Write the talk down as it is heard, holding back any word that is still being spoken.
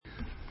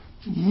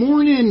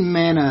Morning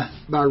Manna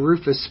by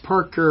Rufus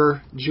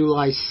Parker,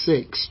 July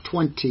 6,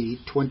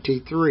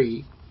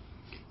 2023.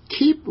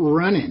 Keep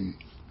running.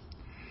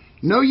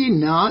 Know ye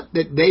not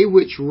that they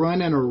which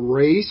run in a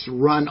race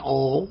run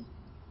all,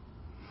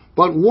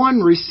 but one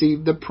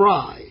receive the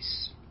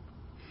prize?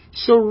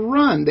 So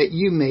run that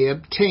you may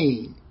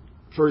obtain.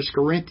 1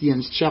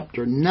 Corinthians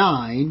chapter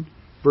 9,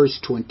 verse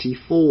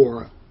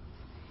 24.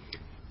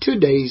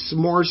 Today's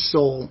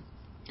morsel.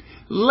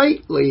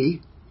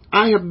 Lately,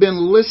 I have been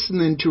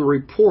listening to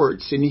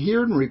reports and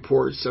hearing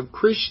reports of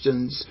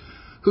Christians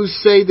who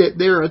say that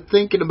they are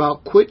thinking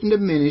about quitting the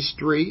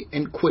ministry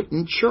and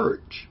quitting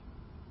church.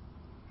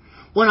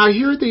 When I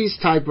hear these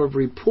type of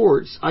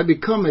reports, I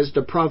become as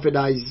the prophet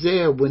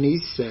Isaiah when he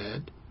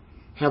said,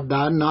 "Have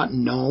thou not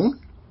known?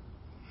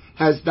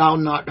 Hast thou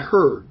not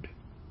heard?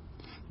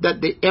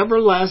 That the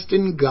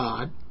everlasting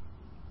God,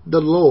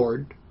 the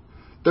Lord,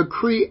 the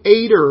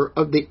creator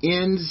of the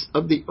ends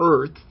of the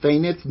earth,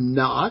 fainteth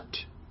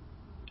not,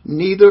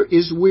 neither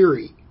is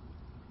weary.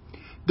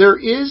 There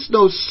is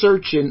no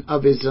searching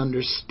of his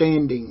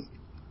understanding.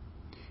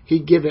 He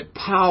giveth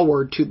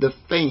power to the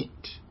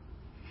faint,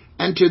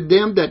 and to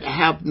them that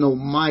have no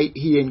might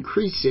he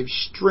increaseth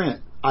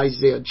strength."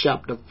 Isaiah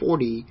chapter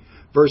 40,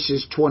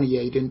 verses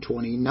 28 and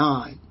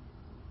 29.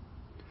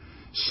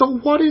 So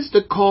what is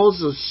the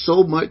cause of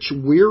so much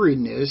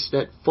weariness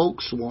that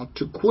folks want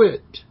to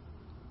quit?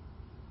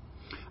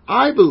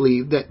 I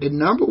believe that the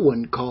number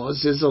one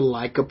cause is a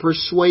lack of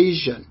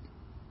persuasion.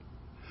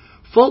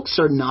 Folks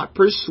are not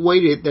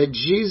persuaded that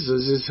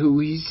Jesus is who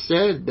he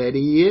said that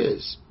he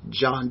is,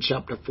 John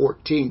chapter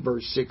 14,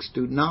 verse 6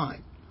 through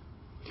 9.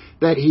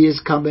 That he is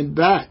coming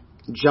back,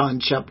 John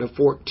chapter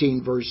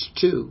 14, verse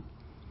 2.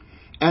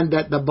 And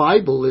that the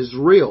Bible is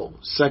real,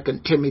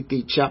 2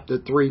 Timothy chapter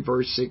 3,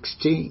 verse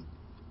 16.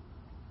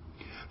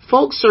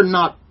 Folks are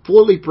not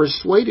fully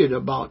persuaded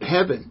about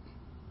heaven.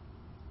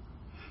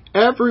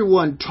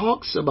 Everyone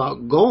talks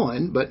about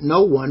going, but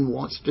no one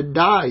wants to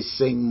die,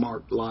 sang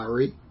Mark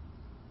Lowry.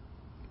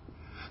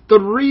 The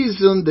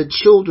reason the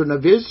children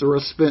of Israel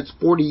spent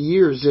 40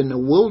 years in the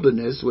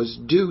wilderness was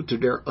due to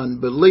their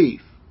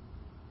unbelief.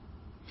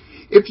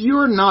 If you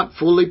are not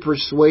fully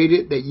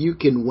persuaded that you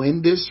can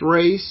win this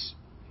race,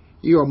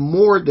 you are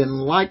more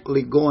than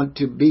likely going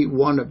to be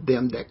one of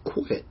them that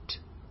quit.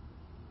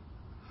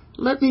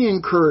 Let me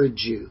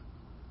encourage you.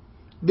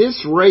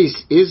 This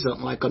race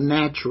isn't like a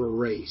natural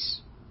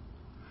race.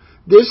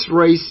 This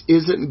race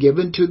isn't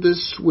given to the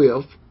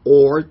swift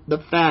or the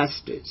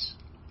fastest.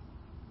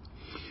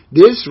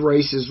 This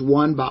race is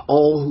won by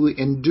all who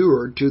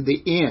endure to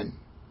the end.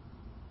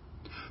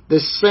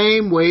 The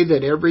same way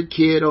that every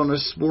kid on a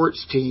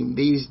sports team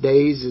these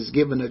days is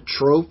given a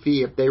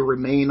trophy if they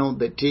remain on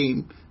the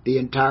team the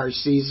entire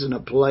season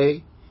of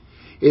play,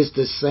 is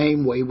the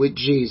same way with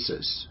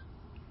Jesus.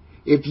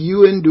 If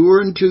you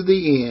endure unto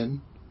the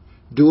end,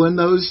 doing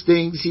those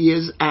things he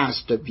has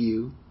asked of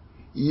you,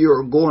 you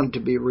are going to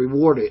be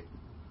rewarded.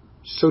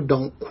 So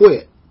don't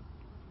quit.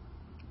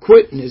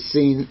 Quitting is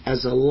seen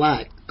as a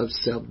lack of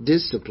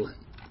self-discipline.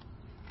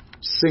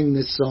 Sing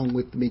this song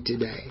with me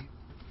today.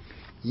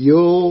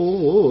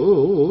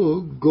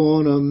 You're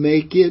gonna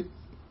make it.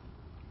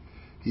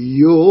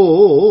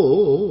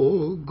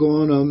 You're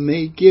gonna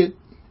make it.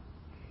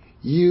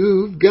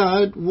 You've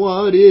got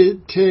what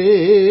it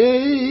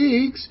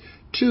takes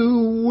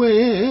to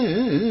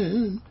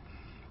win.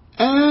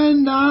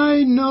 And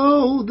I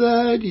know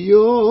that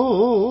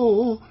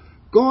you're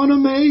gonna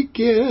make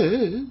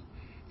it.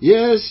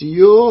 Yes,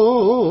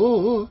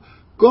 you're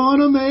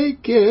gonna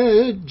make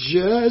it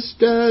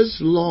just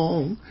as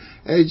long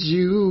as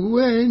you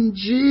and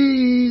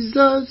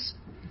Jesus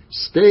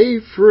stay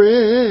friends.